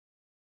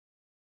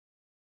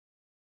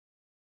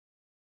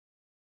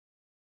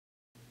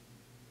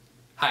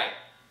Hi,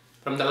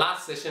 from the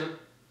last session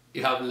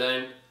you have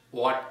learned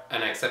what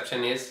an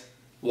exception is,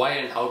 why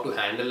and how to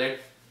handle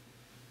it,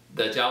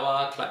 the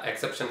Java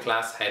exception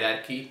class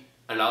hierarchy,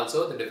 and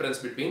also the difference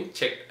between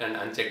checked and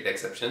unchecked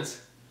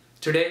exceptions.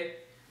 Today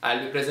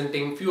I'll be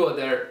presenting few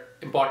other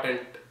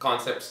important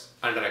concepts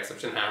under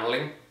exception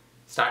handling,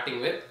 starting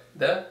with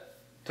the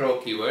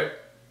throw keyword.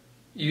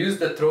 You use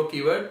the throw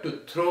keyword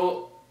to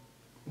throw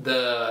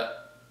the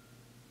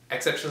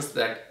exceptions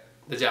that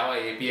the Java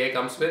API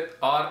comes with,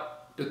 or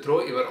to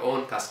throw your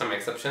own custom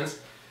exceptions.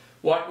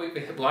 What we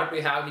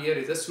have here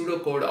is a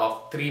pseudocode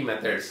of three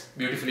methods,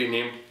 beautifully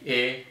named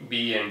A,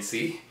 B, and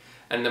C.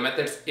 And the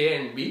methods A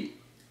and B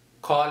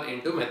call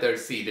into method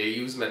C. They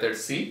use method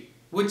C,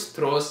 which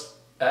throws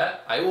a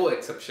IO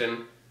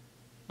exception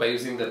by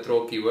using the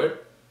throw keyword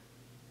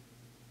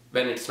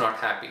when it's not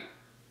happy.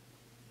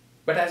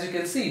 But as you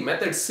can see,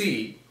 method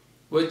C,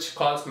 which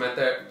calls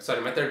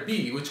method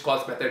B, which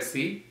calls method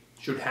C,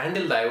 should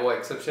handle the IO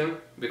exception,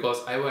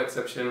 because IO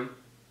exception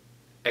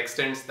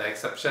extends the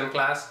exception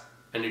class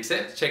and it's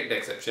a checked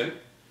exception.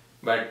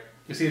 But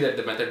you see that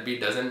the method B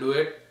doesn't do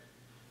it.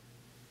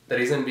 The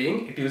reason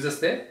being, it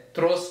uses the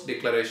throws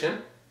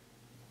declaration.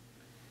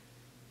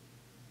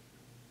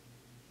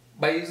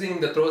 By using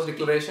the throws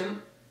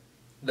declaration,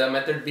 the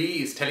method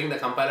B is telling the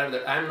compiler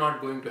that I'm not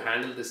going to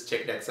handle this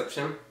checked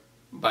exception,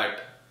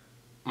 but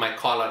my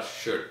caller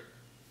should.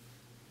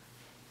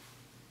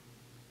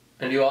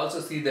 And you also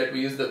see that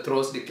we use the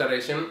throws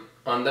declaration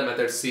on the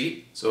method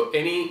C. So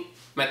any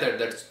method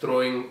that's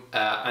throwing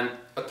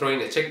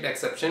a checked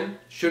exception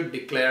should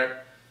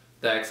declare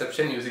the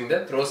exception using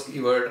the throws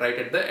keyword right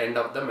at the end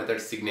of the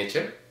method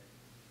signature.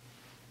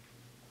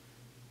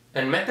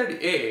 And method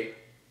A,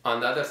 on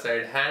the other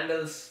side,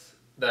 handles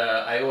the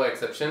IO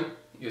exception.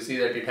 You see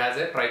that it has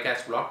a try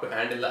catch block to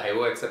handle the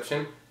IO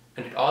exception,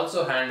 and it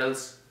also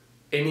handles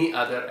any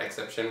other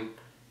exception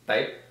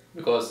type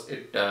because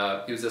it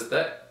uses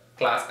the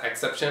class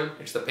exception.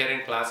 It's the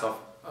parent class of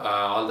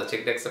all the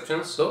checked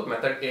exceptions. So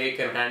method A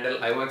can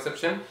handle IO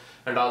exception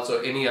and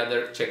also any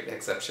other checked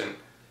exception,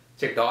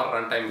 checked or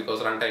runtime, because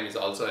runtime is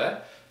also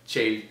a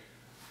child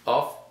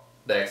of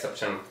the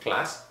exception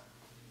class.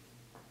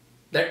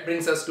 That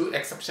brings us to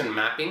exception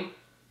mapping.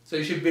 So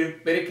you should be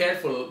very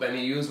careful when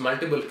you use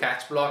multiple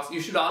catch blocks.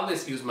 You should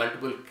always use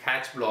multiple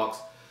catch blocks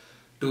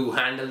to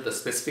handle the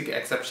specific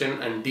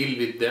exception and deal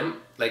with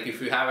them. Like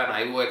if you have an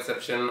IO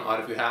exception, or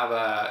if you have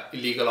a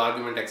illegal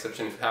argument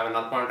exception, if you have a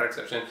null pointer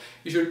exception,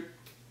 you should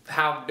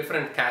have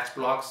different catch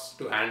blocks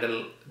to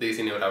handle these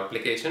in your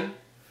application.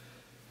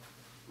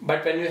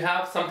 But when you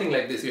have something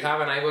like this, you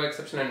have an IO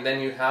exception and then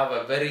you have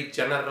a very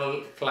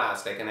general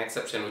class like an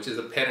exception, which is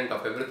the parent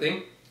of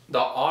everything, the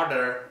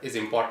order is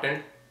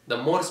important. The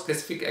more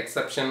specific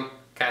exception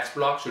catch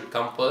block should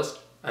come first,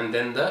 and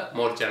then the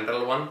more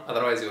general one,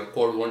 otherwise your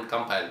code won't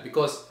compile.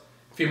 Because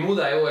if you move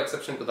the IO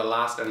exception to the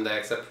last and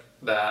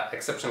the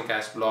exception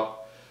catch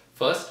block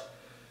first,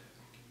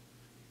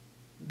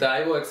 the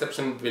IO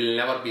exception will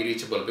never be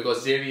reachable,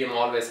 because JVM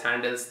always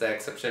handles the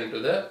exception to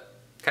the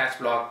catch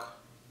block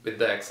with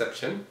the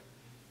exception.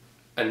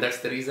 And that's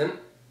the reason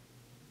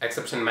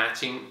exception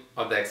matching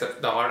of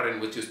the order in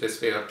which you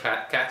specify your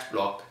catch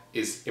block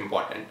is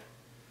important.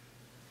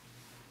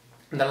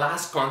 And the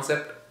last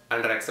concept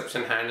under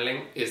exception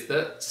handling is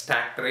the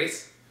stack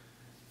trace.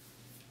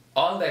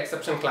 All the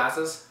exception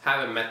classes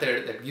have a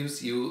method that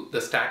gives you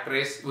the stack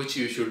trace, which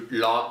you should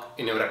log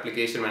in your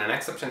application. When an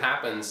exception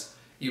happens,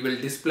 you will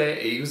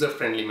display a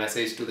user-friendly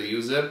message to the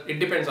user. It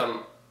depends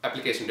on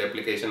application to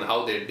application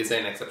how they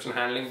design exception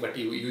handling, but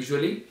you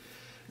usually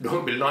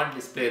will not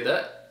display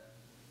the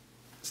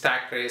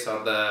stack trace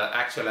or the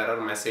actual error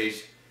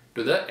message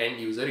to the end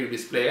user. You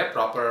display a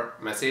proper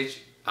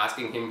message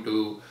asking him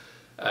to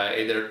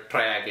either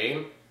try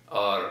again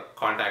or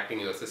contacting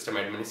your system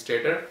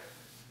administrator.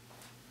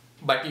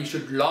 But you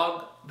should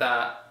log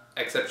the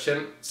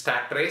exception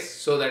stack trace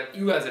so that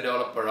you as a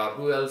developer or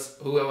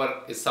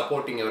whoever is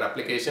supporting your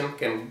application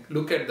can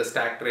look at the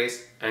stack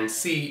trace and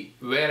see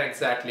where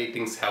exactly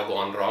things have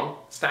gone wrong.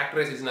 Stack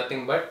trace is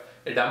nothing but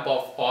a dump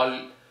of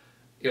all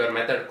your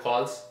method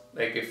calls.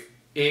 Like if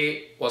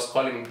A was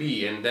calling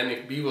B and then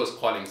if B was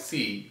calling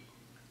C,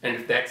 and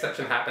if the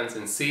exception happens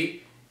in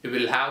C, you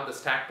will have the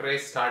stack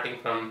trace starting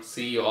from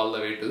C all the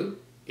way to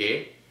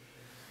A.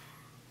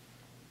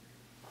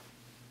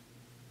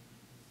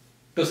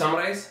 To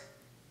summarize,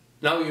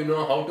 now you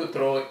know how to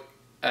throw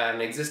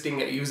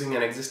using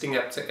an existing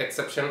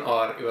exception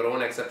or your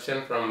own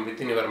exception from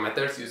within your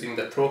methods using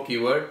the throw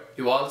keyword.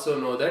 You also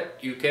know that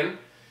you can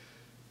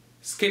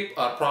skip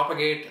or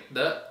propagate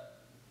the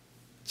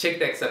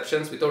checked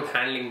exceptions without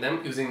handling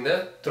them using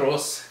the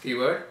throws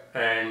keyword,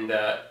 and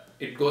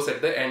it goes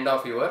at the end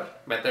of your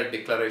method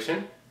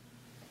declaration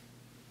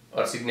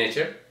or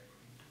signature.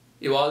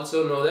 You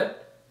also know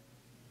that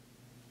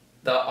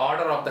the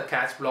order of the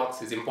catch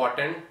blocks is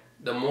important.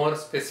 The more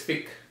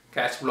specific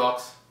catch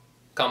blocks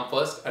come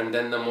first and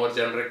then the more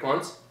generic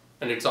ones,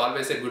 and it's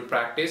always a good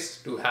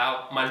practice to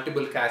have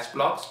multiple catch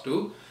blocks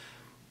to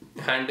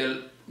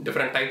handle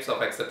different types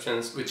of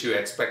exceptions which you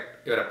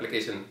expect your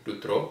application to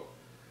throw.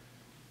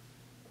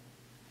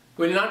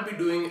 We'll not be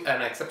doing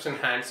an exception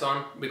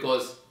hands-on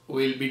because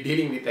we'll be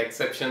dealing with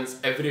exceptions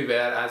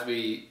everywhere as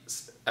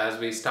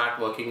we start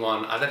working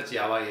on other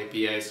Java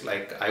APIs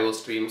like IO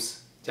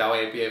streams,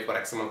 Java API for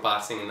XML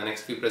parsing in the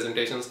next few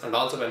presentations, and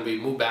also when we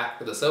move back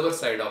to the server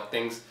side of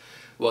things,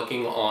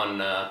 working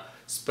on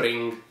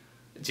Spring,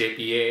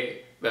 JPA,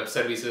 web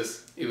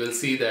services, you will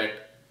see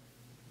that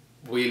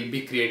we'll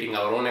be creating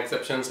our own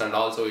exceptions and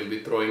also we'll be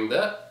throwing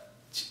the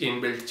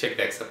inbuilt checked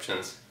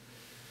exceptions.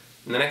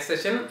 In the next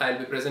session, I'll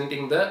be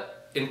presenting the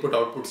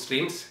input-output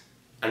streams.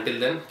 Until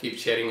then, keep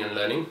sharing and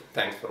learning.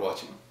 Thanks for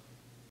watching.